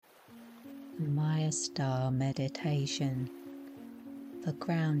Mayastar meditation for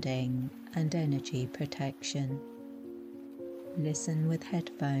grounding and energy protection. Listen with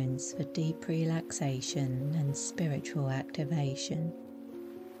headphones for deep relaxation and spiritual activation.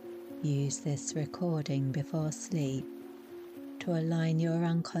 Use this recording before sleep to align your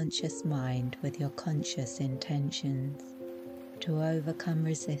unconscious mind with your conscious intentions to overcome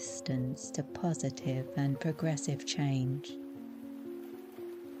resistance to positive and progressive change.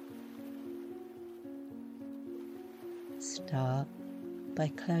 Start by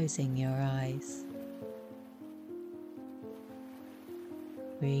closing your eyes.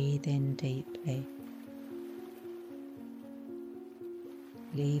 Breathe in deeply.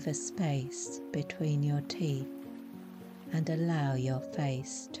 Leave a space between your teeth and allow your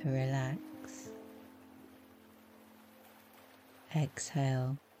face to relax.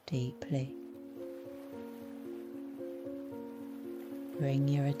 Exhale deeply. Bring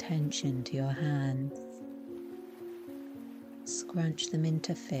your attention to your hands. Scrunch them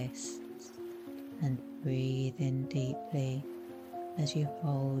into fists and breathe in deeply as you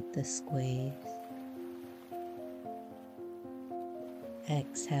hold the squeeze.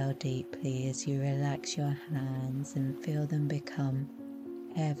 Exhale deeply as you relax your hands and feel them become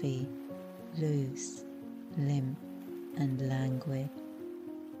heavy, loose, limp, and languid.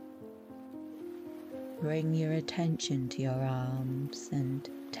 Bring your attention to your arms and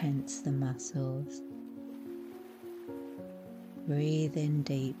tense the muscles. Breathe in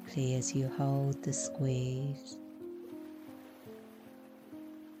deeply as you hold the squeeze.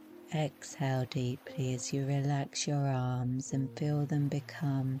 Exhale deeply as you relax your arms and feel them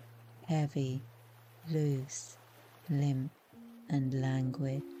become heavy, loose, limp, and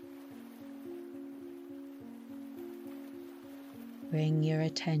languid. Bring your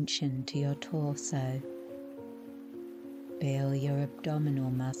attention to your torso. Feel your abdominal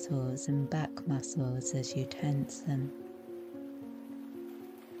muscles and back muscles as you tense them.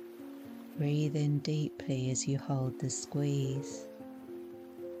 Breathe in deeply as you hold the squeeze.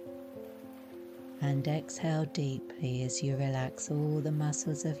 And exhale deeply as you relax all the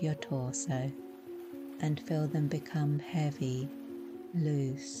muscles of your torso and feel them become heavy,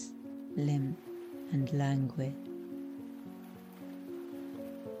 loose, limp, and languid.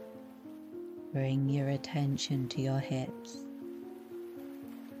 Bring your attention to your hips.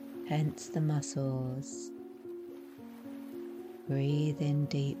 Tense the muscles. Breathe in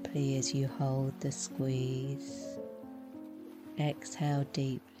deeply as you hold the squeeze. Exhale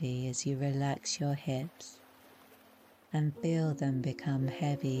deeply as you relax your hips and feel them become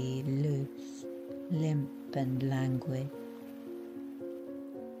heavy, loose, limp, and languid.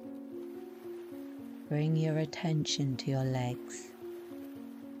 Bring your attention to your legs.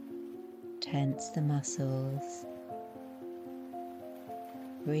 Tense the muscles.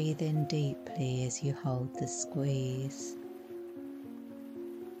 Breathe in deeply as you hold the squeeze.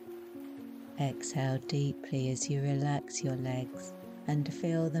 Exhale deeply as you relax your legs and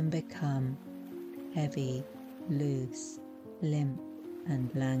feel them become heavy, loose, limp,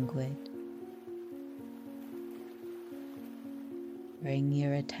 and languid. Bring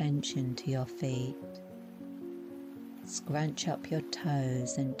your attention to your feet. Scrunch up your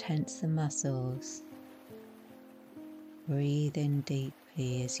toes and tense the muscles. Breathe in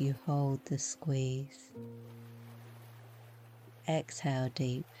deeply as you hold the squeeze. Exhale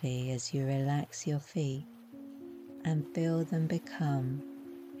deeply as you relax your feet and feel them become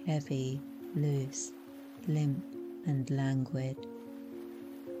heavy, loose, limp, and languid.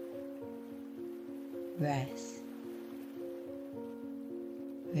 Rest.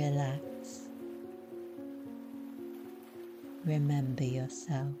 Relax. Remember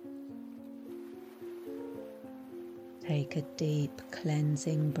yourself. Take a deep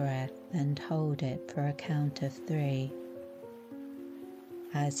cleansing breath and hold it for a count of 3.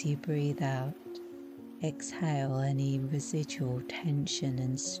 As you breathe out, exhale any residual tension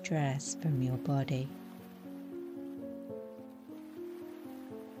and stress from your body.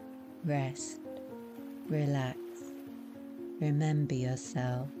 Rest, relax, remember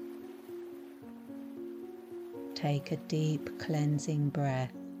yourself. Take a deep cleansing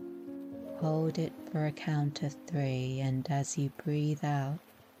breath, hold it for a count of 3, and as you breathe out,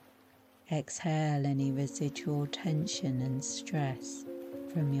 exhale any residual tension and stress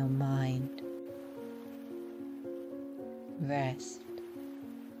from your mind. Rest,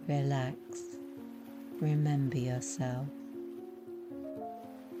 relax, remember yourself.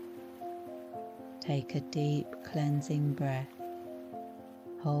 Take a deep cleansing breath,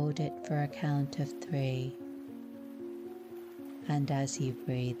 hold it for a count of 3, and as you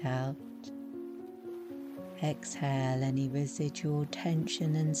breathe out, Exhale any residual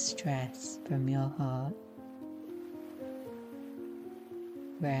tension and stress from your heart.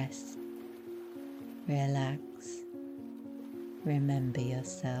 Rest, relax, remember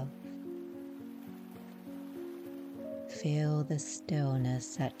yourself. Feel the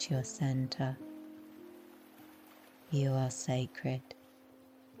stillness at your center. You are sacred,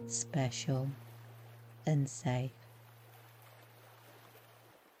 special, and safe.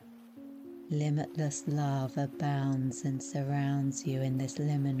 Limitless love abounds and surrounds you in this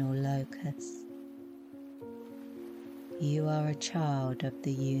liminal locus. You are a child of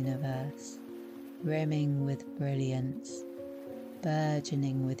the universe, brimming with brilliance,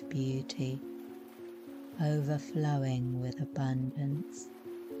 burgeoning with beauty, overflowing with abundance.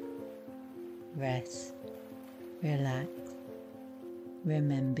 Rest, relax,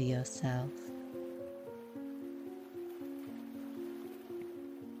 remember yourself.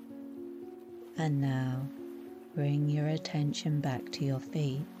 And now, bring your attention back to your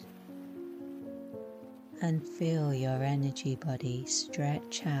feet and feel your energy body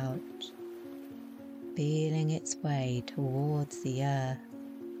stretch out, feeling its way towards the earth.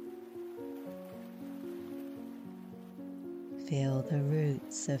 Feel the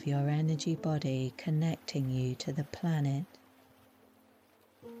roots of your energy body connecting you to the planet.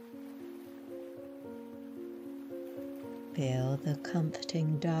 Feel the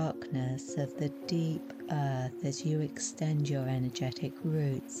comforting darkness of the deep earth as you extend your energetic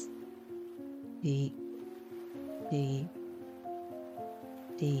roots deep, deep,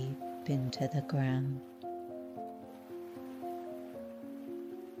 deep into the ground.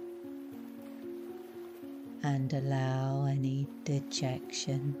 And allow any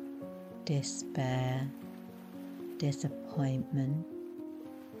dejection, despair, disappointment,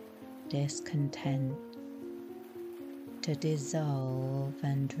 discontent to dissolve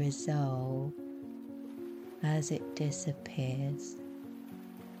and resolve as it disappears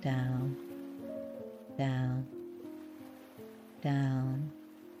down, down, down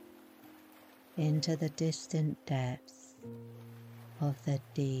into the distant depths of the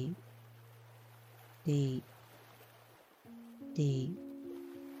deep, deep, deep,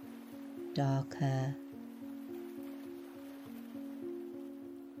 darker,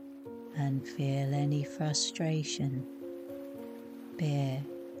 and feel any frustration, fear,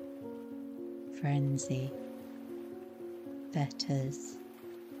 frenzy, fetters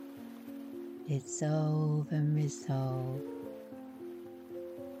dissolve and resolve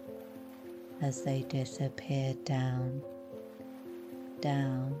as they disappear down,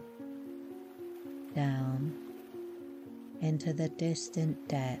 down, down into the distant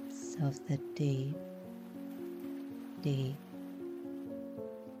depths of the deep, deep,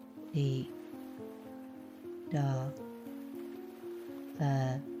 deep, dark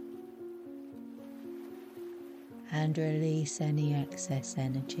earth, and release any excess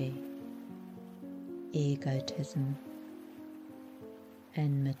energy, egotism,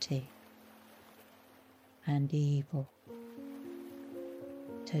 enmity, and evil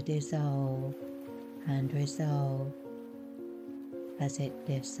to dissolve and resolve as it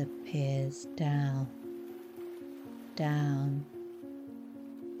disappears down, down,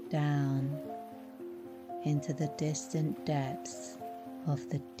 down into the distant depths of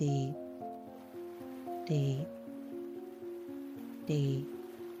the deep, deep, deep,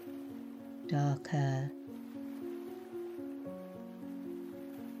 darker.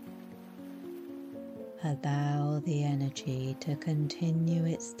 Allow the energy to continue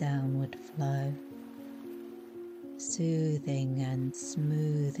its downward flow, soothing and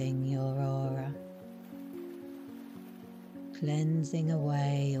smoothing your aura, cleansing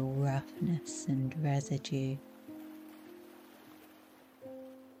away all roughness and residue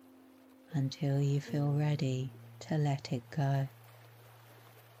until you feel ready to let it go.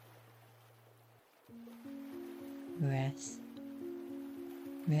 Rest,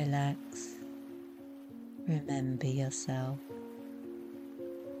 relax, remember yourself.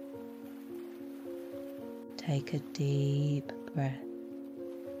 Take a deep breath.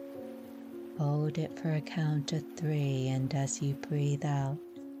 Hold it for a count of 3, and as you breathe out,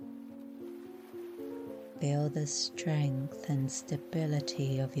 feel the strength and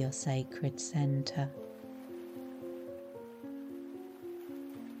stability of your sacred center.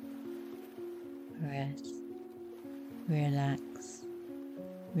 Rest, relax,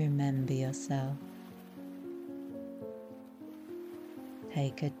 remember yourself.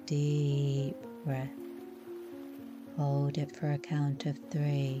 Take a deep breath. Hold it for a count of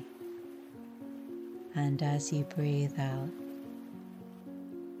 3, and as you breathe out,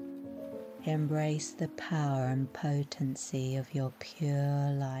 embrace the power and potency of your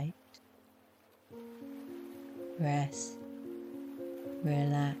pure light. Rest,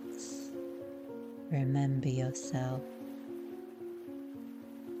 relax, remember yourself.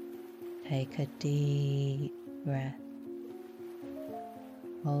 Take a deep breath.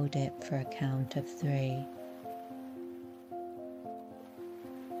 Hold it for a count of 3.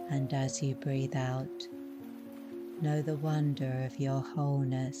 And as you breathe out, know the wonder of your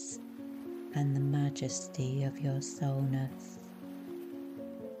wholeness and the majesty of your soulness.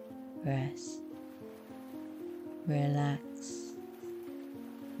 Rest, relax,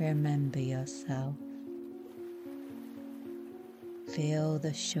 remember yourself. Feel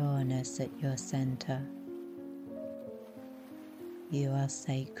the sureness at your center. You are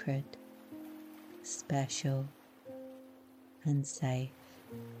sacred, special, and safe.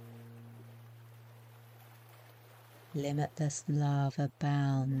 Limitless love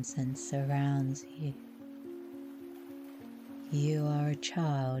abounds and surrounds you. You are a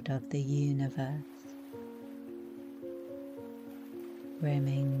child of the universe,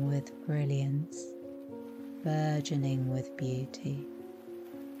 brimming with brilliance, burgeoning with beauty,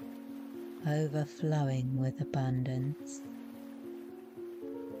 overflowing with abundance.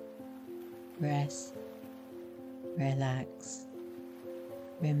 Rest, relax,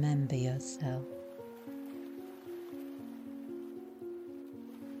 remember yourself.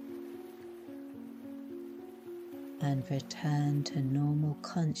 And return to normal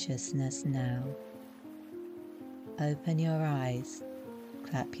consciousness now. Open your eyes,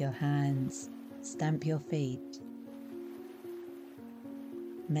 clap your hands, stamp your feet.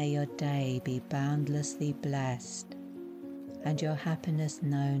 May your day be boundlessly blessed and your happiness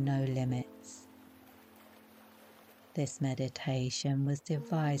know no limits. This meditation was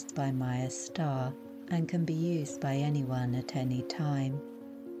devised by Mayastar and can be used by anyone at any time.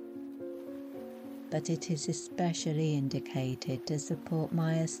 But it is especially indicated to support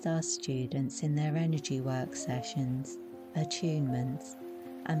Mayastar students in their energy work sessions, attunements,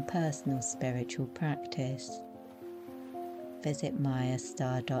 and personal spiritual practice. Visit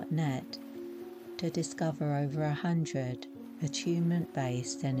mayastar.net to discover over 100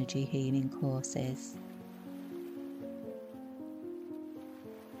 attunement-based energy healing courses.